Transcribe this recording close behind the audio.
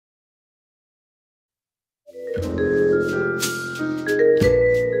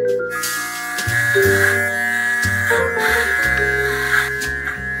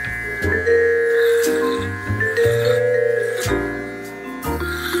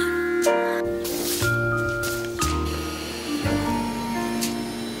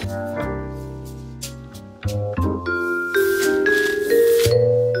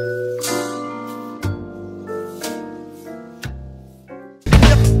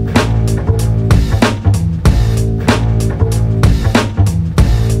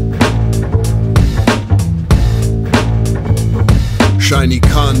Shiny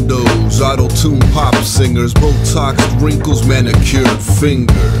condos, auto-tune pop singers, Botoxed wrinkles, manicured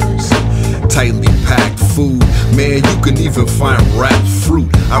fingers, tightly packed food. Man, you can even find wrapped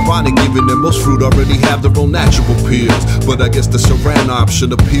fruit. Ironic given that most fruit already have their own natural peels, but I guess the saran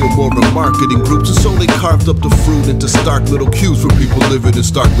option appeal more in marketing groups, and so they carved up the fruit into stark little cubes for people living in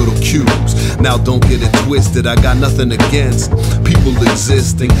stark little cubes. Now don't get it twisted, I got nothing against people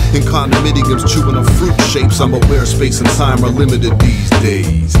existing in condominiums chewing on fruit shapes. I'm aware space and time are limited these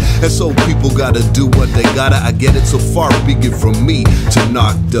days, and so people gotta do what they gotta. I get it, so far be it from me to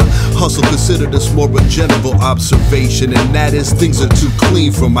knock the hustle. Consider this more a general observation, and that is things are too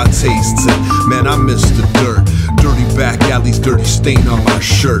clean for my tastes. And man, I miss the dirt, dirty back alleys, dirty stain on my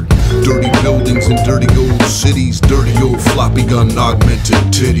shirt, dirty buildings and dirty old cities, dirty old floppy unaugmented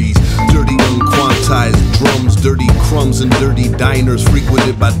titties, dirty unquantized drums, dirty crumbs and dirty diners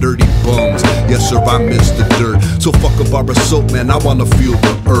frequented by dirty bums. Yes sir, I miss the dirt, so fuck a bar of soap, man, I wanna feel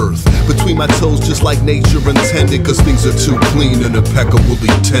the earth between my toes just like nature intended, cause things are too clean and impeccably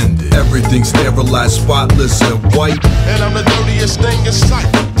tended. Everything's sterilized, spotless and white, and I'm the dirtiest thing in sight.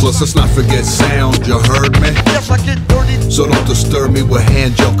 Plus let's not forget sound, you heard me? Yes, I get dirty, so don't disturb me with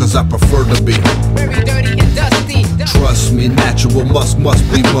hand gel, cause I prefer to be very dirty and dusty. Trust me, natural must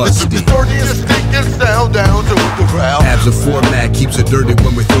be musty. Dirtiest stinking sound down to the ground. Abs and format keeps it dirty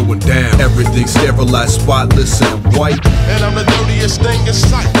when we're throwing down. Everything sterilized, spotless and white, and I'm the dirtiest thing in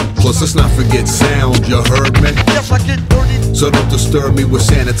sight. Plus let's not forget sound, you heard me? Yes, I get dirty, so don't disturb me with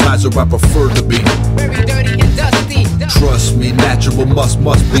sanitizer, I prefer to be very dirty and dusty. Trust me, natural must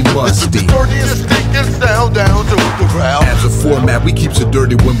be musty. Dirtiest stinking sound down to the ground. Abs and format, we keeps it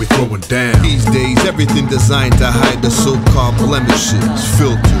dirty when we're throwing down. These days, everything designed to hide the so-called blemishes,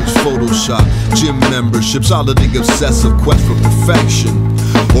 filters, Photoshop, gym memberships, all of the obsessive quest for perfection,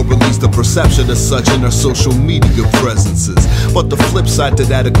 or at least the perception as such in our social media presences. But the flip side to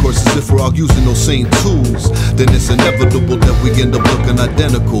that, of course, is if we're all using those same tools, then it's inevitable that we end up looking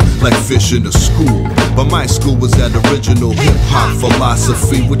identical, like fish in a school. But my school was that original hip-hop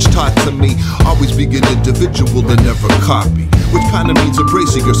philosophy, which taught to me always be an individual and never copy, which kinda means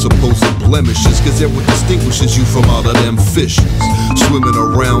embracing your supposed blemishes, cause they're what distinguishes you from all of them fishes swimming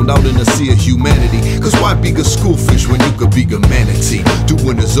around out in the sea of humanity. Cause why be a schoolfish when you could be a manatee,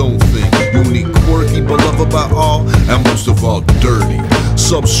 doing his own thing, unique, quirky, beloved by all, and most of all dirty.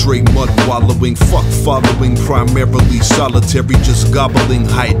 Substrate mud wallowing, fuck following, primarily solitary, just gobbling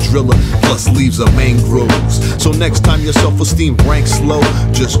hydrilla plus leaves of mangroves. So next time your self-esteem ranks low,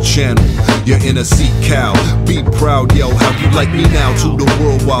 just channel your inner sea cow. Be proud, yo, how you like me now to the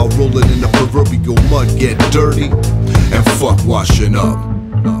world while rolling in the proverbial mud. Get dirty and fuck washing up.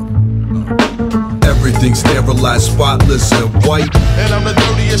 Everything sterilized, spotless and white, and I'm the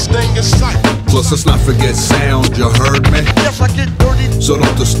dirtiest thing in sight. Plus let's not forget sound, you heard me? Yes, I get dirty, so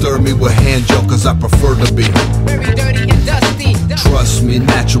don't disturb me with hand gel, cause I prefer to be very dirty and dusty. Trust me,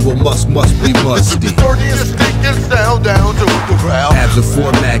 natural must be musty. Dirtiest stinking sound down to the ground. Abs and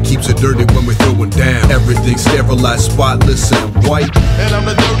format keeps it dirty when we're throwing down. Everything sterilized, spotless and white, and I'm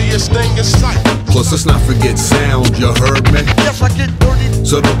the dirtiest thing in sight. Plus let's not forget sound, you heard me? Yes, I get dirty,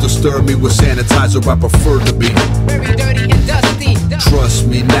 so don't disturb me with sanitizer, I prefer to be very dirty and dusty. Trust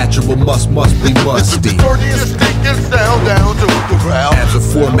me, natural must be musty. Dirtiest stinking sound down to the ground. Abs and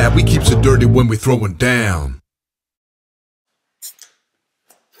format, we keeps it dirty when we're throwing down.